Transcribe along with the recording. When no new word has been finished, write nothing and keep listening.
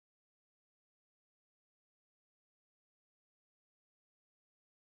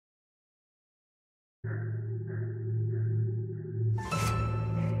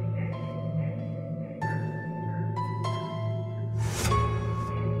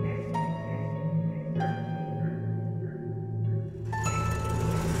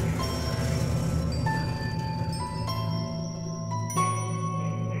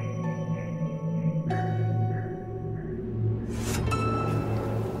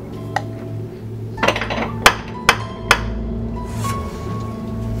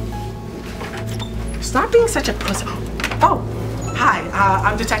Stop being such a pussy. Oh, hi.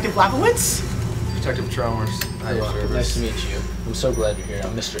 I'm Detective Lavowitz. Detective Chalmers. Nice to meet you. I'm so glad you're here.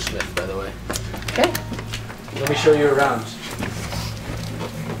 I'm Mr. Smith, by the way. Okay. Let me show you around.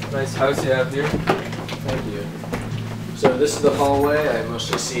 Nice house you have here. Thank you. So this is the hallway. I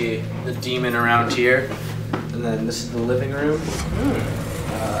mostly see the demon around here. And then this is the living room.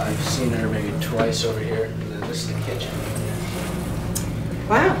 I've seen her maybe twice over here. And then this is the kitchen.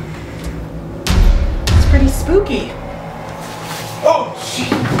 Wow. It's pretty spooky. Oh,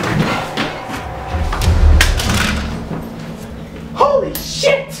 shit! Holy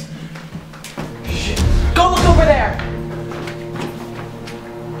shit! Go look over there!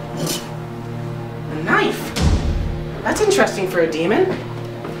 A knife? That's interesting for a demon.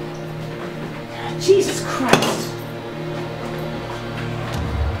 Jesus Christ.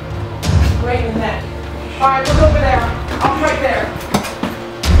 Right in that. Alright, look over there. I'm right there.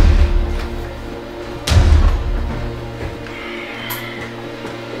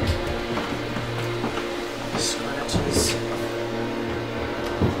 Scratches.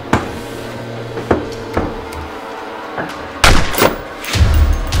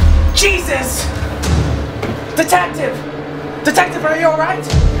 Jesus! Detective! Detective, are you alright?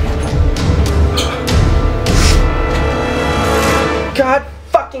 God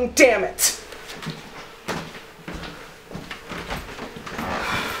fucking damn it!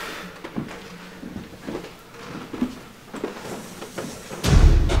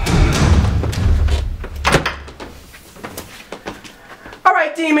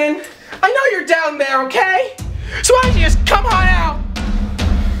 Alright, demon. I know you're down there, okay? So why don't you just come on out?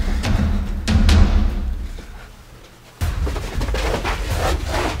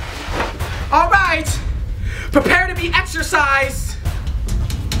 Alright! Prepare to be exercised!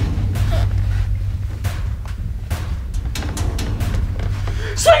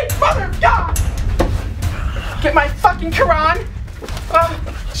 Sweet mother of God! Get my fucking Quran!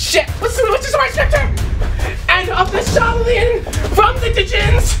 Shit! What's this right chapter? And of the Shalalian from the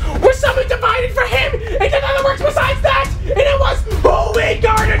Dijins were somewhat divided for him into other works besides that, and it was who we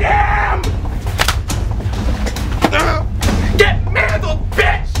guarded him! Get mangled,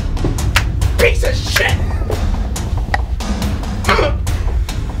 bitch! Piece of shit!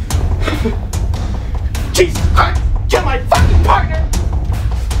 Jesus Christ! Kill my fucking partner!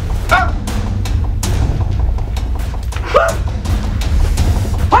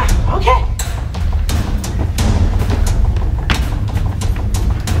 Okay.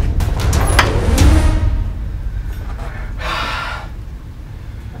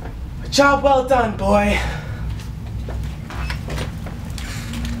 Job well done, boy.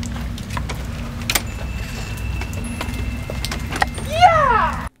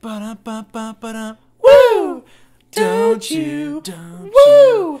 Yeah! Ba-da-ba-ba-ba-da. Woo! Don't you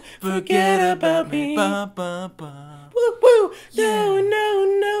Woo! forget about me. Ba-ba-ba. Woo! Woo! No,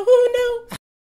 no,